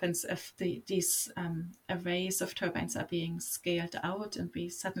what happens if these arrays of turbines are being scaled out, and we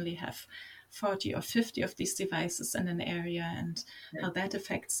suddenly have 40 or 50 of these devices in an area, and how that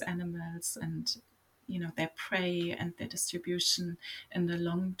affects animals and their prey and their distribution in the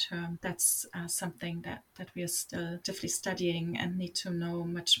long term? That's something that we are still actively studying and need to know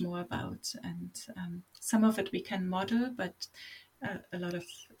much more about. And some of it we can model, but a lot of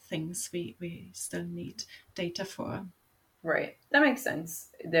things we still need data for. Right. That makes sense.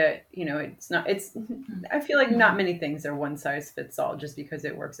 That, I feel like not many things are one size fits all. Just because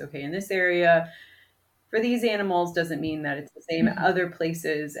it works okay in this area for these animals doesn't mean that it's the same at other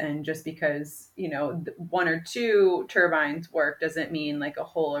places. And just because, one or two turbines work doesn't mean like a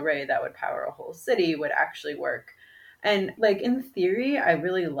whole array that would power a whole city would actually work. And like in theory, I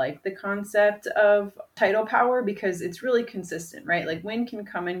really like the concept of tidal power because it's really consistent, right? Like wind can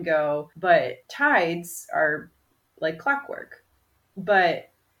come and go, but tides are like clockwork.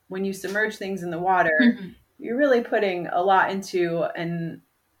 But when you submerge things in the water, you're really putting a lot into an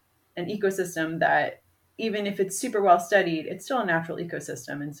ecosystem that, even if it's super well studied, it's still a natural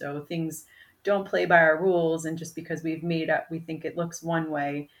ecosystem. And so things don't play by our rules. And just because we think it looks one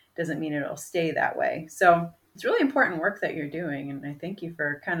way doesn't mean it'll stay that way. So it's really important work that you're doing. And I thank you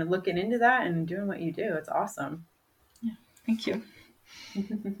for kind of looking into that and doing what you do. It's awesome. Yeah, thank you.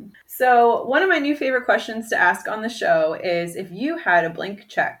 So one of my new favorite questions to ask on the show is, if you had a blank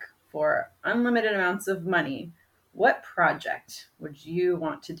check for unlimited amounts of money, what project would you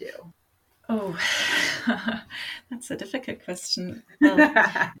want to do? Oh, that's a difficult question. Well,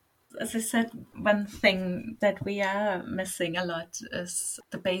 as I said, one thing that we are missing a lot is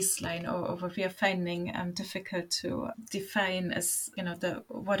the baseline, or what we are finding difficult to define is,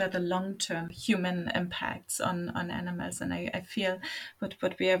 what are the long-term human impacts on animals. And I feel what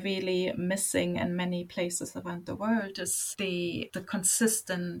we are really missing in many places around the world is the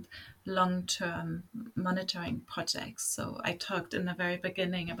consistent long-term monitoring projects. So I talked in the very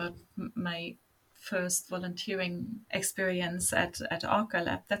beginning about my first volunteering experience at Orca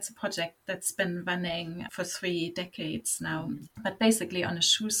Lab. That's a project that's been running for 3 decades now, but basically on a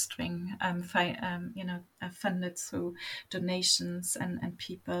shoestring, funded through donations and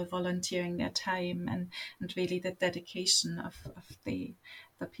people volunteering their time, and really the dedication of the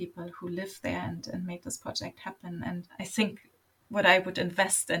people who live there and made this project happen. And I think what I would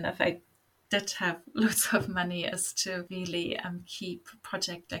invest in if I did have lots of money is to really keep a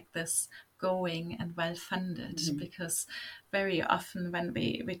project like this going and well funded, because very often when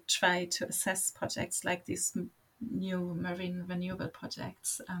we try to assess projects like these new marine renewable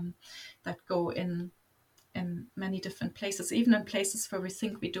projects that go in many different places, even in places where we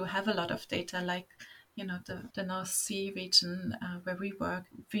think we do have a lot of data, like the North Sea region where we work,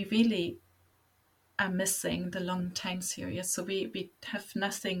 we really are missing the long time series. So we have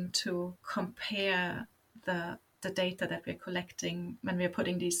nothing to compare the data that we're collecting when we're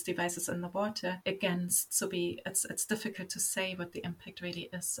putting these devices in the water against. So it's difficult to say what the impact really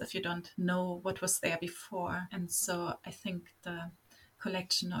is if you don't know what was there before. And so I think the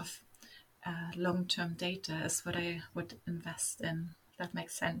collection of long-term data is what I would invest in. That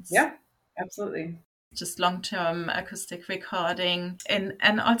makes sense. Yeah, absolutely. Just long-term acoustic recording,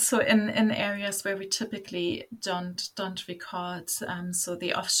 and also in areas where we typically don't record. So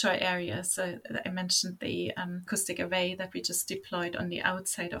the offshore areas, I mentioned the acoustic array that we just deployed on the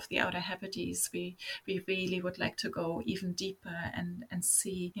outside of the Outer Hebrides. We really would like to go even deeper and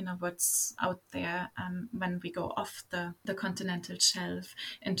see what's out there when we go off the continental shelf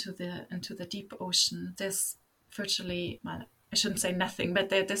into the deep ocean. There's virtually, well, I shouldn't say nothing, but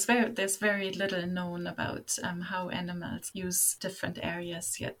there's very little known about how animals use different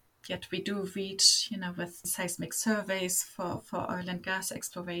areas. Yet we do reach, with seismic surveys for oil and gas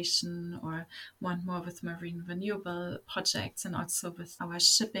exploration, or more and more with marine renewable projects, and also with our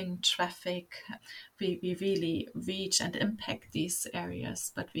shipping traffic. We really reach and impact these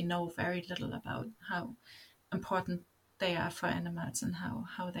areas, but we know very little about how important they are for animals and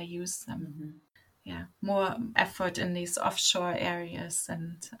how they use them. Yeah, more effort in these offshore areas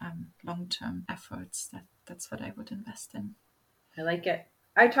and long-term efforts. That's what I would invest in. I like it.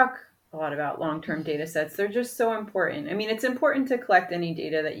 I talk a lot about long-term data sets. They're just so important. I mean, it's important to collect any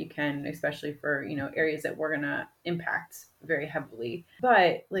data that you can, especially for, areas that we're going to impact very heavily.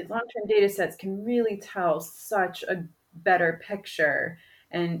 But like long-term data sets can really tell such a better picture.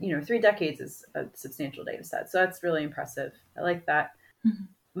 And, 3 decades is a substantial data set. So that's really impressive. I like that. Mm-hmm.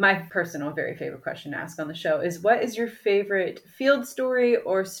 My personal very favorite question to ask on the show is, what is your favorite field story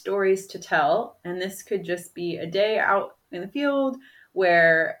or stories to tell? And this could just be a day out in the field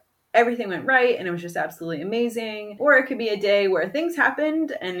where everything went right and it was just absolutely amazing. Or it could be a day where things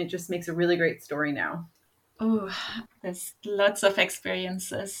happened and it just makes a really great story now. Oh, there's lots of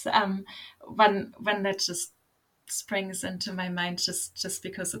experiences. One that just springs into my mind just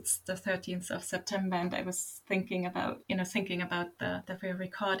because it's the 13th of September, and I was thinking about that we're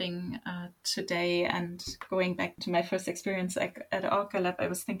recording today, and going back to my first experience at Orca Lab, I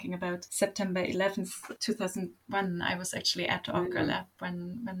was thinking about September 11th, 2001. I was actually at Orca Lab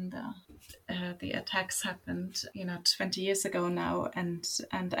when the attacks happened, 20 years ago now, and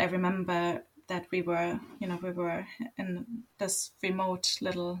I remember that we were in this remote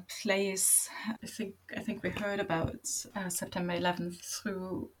little place. I think we heard about September 11th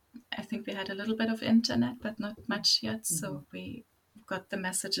through, I think we had a little bit of internet, but not much yet. Mm-hmm. So we got the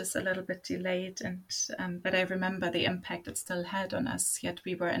messages a little bit delayed, and but I remember the impact it still had on us. Yet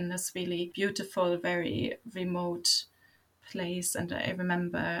we were in this really beautiful, very remote place, and I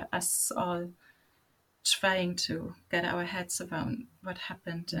remember us all trying to get our heads around what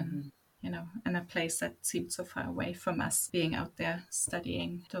happened, and in a place that seemed so far away from us, being out there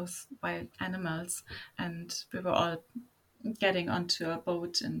studying those wild animals. And we were all getting onto a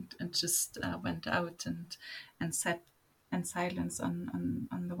boat and just went out and sat in silence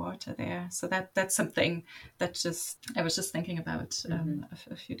on the water there. So that's something that I was just thinking about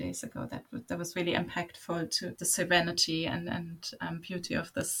a few days ago, that was really impactful to the serenity and beauty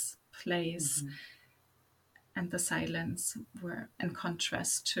of this place. the silence were in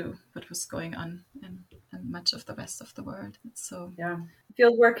contrast to what was going on in much of the rest of the world. So yeah,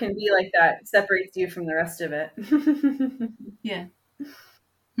 field work can be like that, separates you from the rest of it. yeah.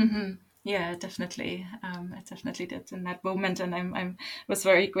 Mm-hmm. Yeah, definitely. I definitely did in that moment, and I was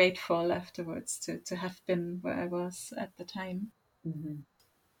very grateful afterwards to have been where I was at the time. Mm-hmm.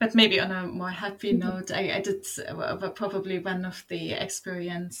 But maybe on a more happy note, I did probably one of the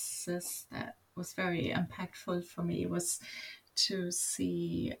experiences that was very impactful for me was to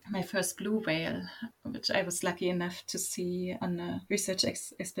see my first blue whale, which I was lucky enough to see on a research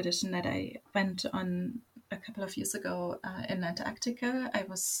expedition that I went on a couple of years ago in Antarctica. I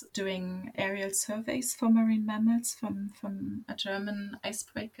was doing aerial surveys for marine mammals from a German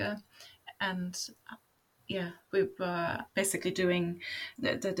icebreaker, and yeah, we were basically doing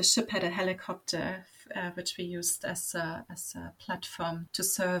the ship had a helicopter which we used as a platform to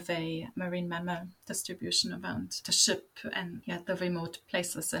survey marine mammal distribution around the ship and the remote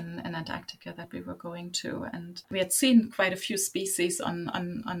places in Antarctica that we were going to. And we had seen quite a few species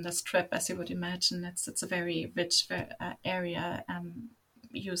on this trip, as you would imagine. It's a very rich area.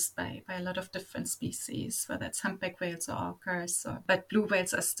 Used by a lot of different species, whether it's humpback whales or orcas, but blue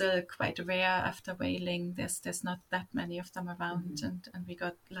whales are still quite rare after whaling. There's not that many of them around, mm-hmm. and we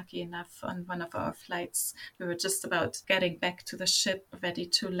got lucky enough on one of our flights. We were just about getting back to the ship, ready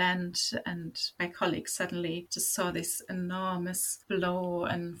to land, and my colleague suddenly just saw this enormous blow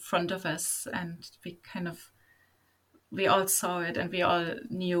in front of us, and we all saw it, and we all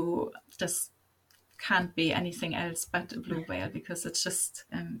knew this can't be anything else but a blue whale, because it's just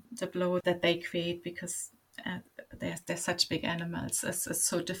the blow that they create, because they're such big animals, is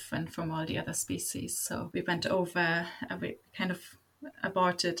so different from all the other species. So we went over, we kind of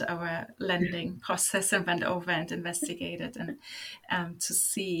aborted our landing process and went over and investigated, and to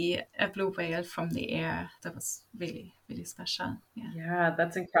see a blue whale from the air, that was really, really special. Yeah,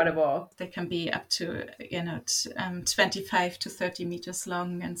 that's incredible. They can be up to 25 to 30 meters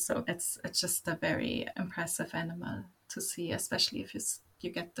long, and so it's just a very impressive animal to see, especially if you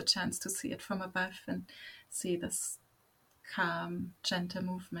get the chance to see it from above and see this calm, gentle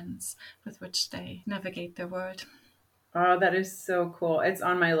movements with which they navigate the world. Oh, that is so cool. It's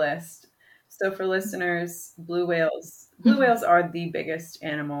on my list. So for listeners, blue whales are the biggest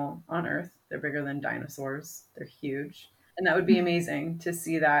animal on Earth. They're bigger than dinosaurs. They're huge. And that would be amazing to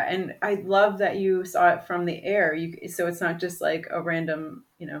see that. And I love that you saw it from the air. So it's not just like a random,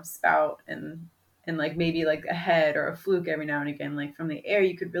 spout and like maybe like a head or a fluke every now and again. Like from the air,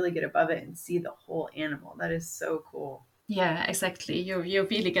 you could really get above it and see the whole animal. That is so cool. Yeah, exactly. You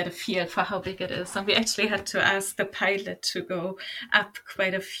really get a feel for how big it is. And we actually had to ask the pilot to go up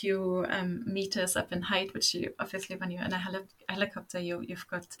quite a few meters up in height, which you obviously, when you're in a helicopter, you've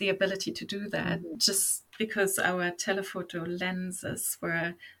got the ability to do that, just because our telephoto lenses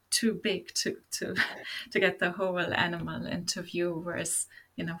were too big to get the whole animal into view, whereas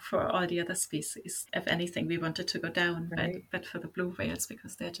for all the other species, if anything, we wanted to go down, right. but for the blue whales,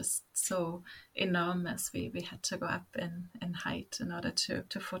 because they're just so enormous, we had to go up in height in order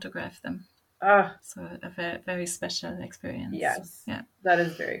to photograph them. So a very, very special experience. Yes, yeah, that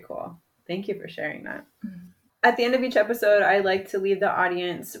is very cool. Thank you for sharing that. At the end of each episode, I like to leave the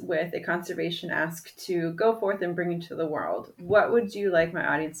audience with a conservation ask to go forth and bring into the world. What would you like my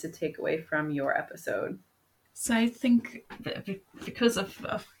audience to take away from your episode? So I think because of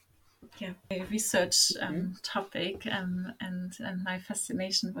my research topic and my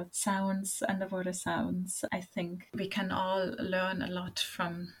fascination with sounds, underwater sounds, I think we can all learn a lot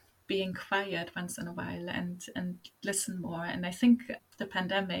from being quiet once in a while and listen more. And I think the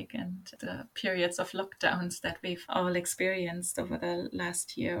pandemic and the periods of lockdowns that we've all experienced over the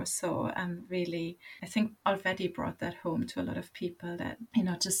last year or so really, I think, already brought that home to a lot of people, that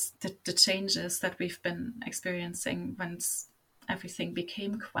just the changes that we've been experiencing once everything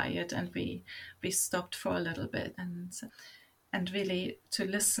became quiet and we stopped for a little bit, and really to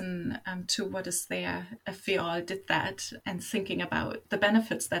listen to what is there. If we all did that, and thinking about the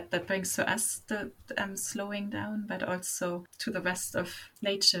benefits that brings to us, the slowing down, but also to the rest of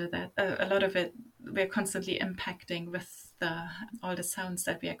nature, that a lot of it we're constantly impacting with all the sounds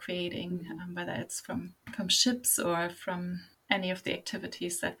that we are creating, whether it's from ships or from any of the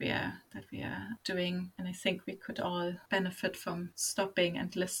activities that we are doing. And I think we could all benefit from stopping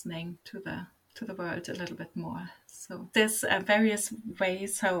and listening to the the world a little bit more. So there's various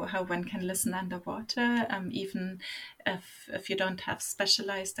ways how one can listen underwater, even if you don't have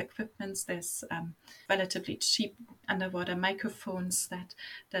specialized equipment. There's relatively cheap underwater microphones that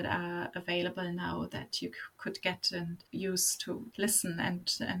are available now that you could get and use to listen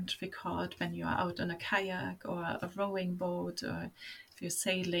and record when you are out on a kayak or a rowing boat, or if you're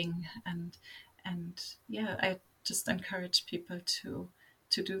sailing. And yeah, I just encourage people to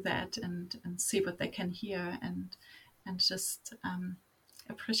do that and see what they can hear and just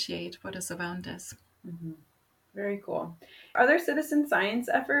appreciate what is around us. Mm-hmm. Very cool. Are there citizen science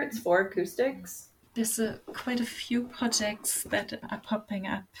efforts for acoustics? There's quite a few projects that are popping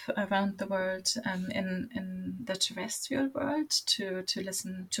up around the world in the terrestrial world to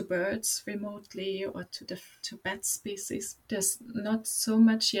listen to birds remotely or to bat species. There's not so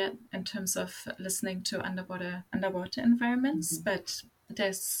much yet in terms of listening to underwater environments, mm-hmm. but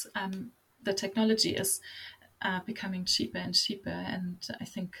there's the technology is becoming cheaper and cheaper, and I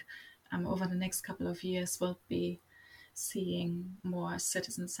think over the next couple of years we'll be seeing more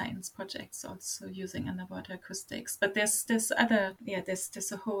citizen science projects also using underwater acoustics. But there's a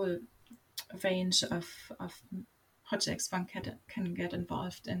whole range of projects one can get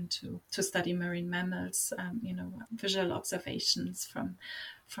involved in to study marine mammals, visual observations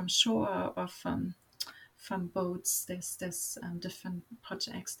from shore or from boats. There's different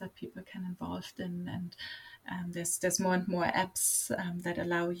projects that people can involved in, and there's more and more apps that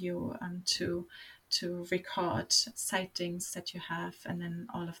allow you to record sightings that you have, and then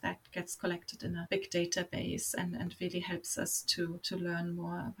all of that gets collected in a big database and really helps us to learn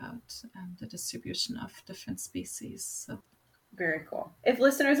more about the distribution of different species. So. Very cool. If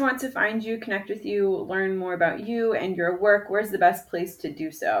listeners want to find you, connect with you, learn more about you and your work, where's the best place to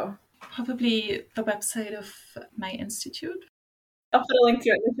do so? Probably the website of my institute. I'll put a link to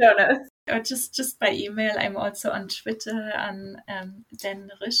it in the show notes. Or just by email. I'm also on Twitter on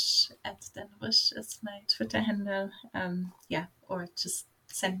 @denrisch is my Twitter handle. Or just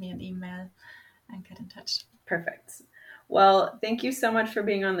send me an email and get in touch. Perfect. Well, thank you so much for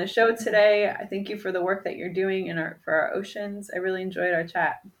being on the show today. I thank you for the work that you're doing for our oceans. I really enjoyed our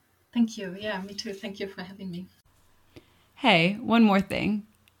chat. Thank you. Yeah, me too. Thank you for having me. Hey, one more thing.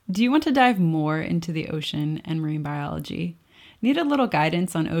 Do you want to dive more into the ocean and marine biology? Need a little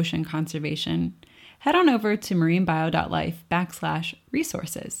guidance on ocean conservation? Head on over to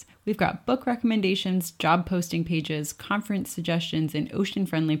marinebio.life/resources. We've got book recommendations, job posting pages, conference suggestions, and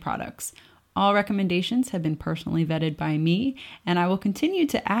ocean-friendly products. All recommendations have been personally vetted by me, and I will continue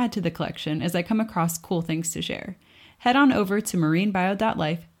to add to the collection as I come across cool things to share. Head on over to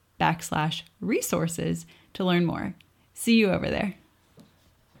marinebio.life/resources to learn more. See you over there.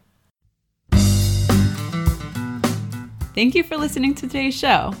 Thank you for listening to today's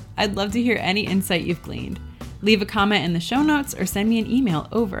show. I'd love to hear any insight you've gleaned. Leave a comment in the show notes or send me an email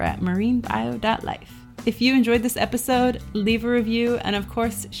over at marinebio.life. If you enjoyed this episode, leave a review and of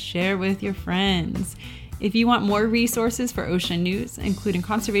course, share with your friends. If you want more resources for ocean news, including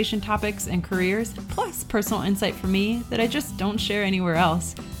conservation topics and careers, plus personal insight from me that I just don't share anywhere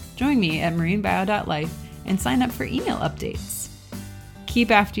else, join me at marinebio.life and sign up for email updates.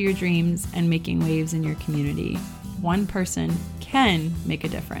 Keep after your dreams and making waves in your community. One person can make a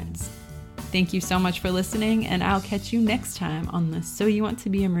difference. Thank you so much for listening, and I'll catch you next time on the So You Want to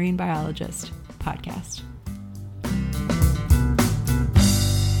Be a Marine Biologist podcast.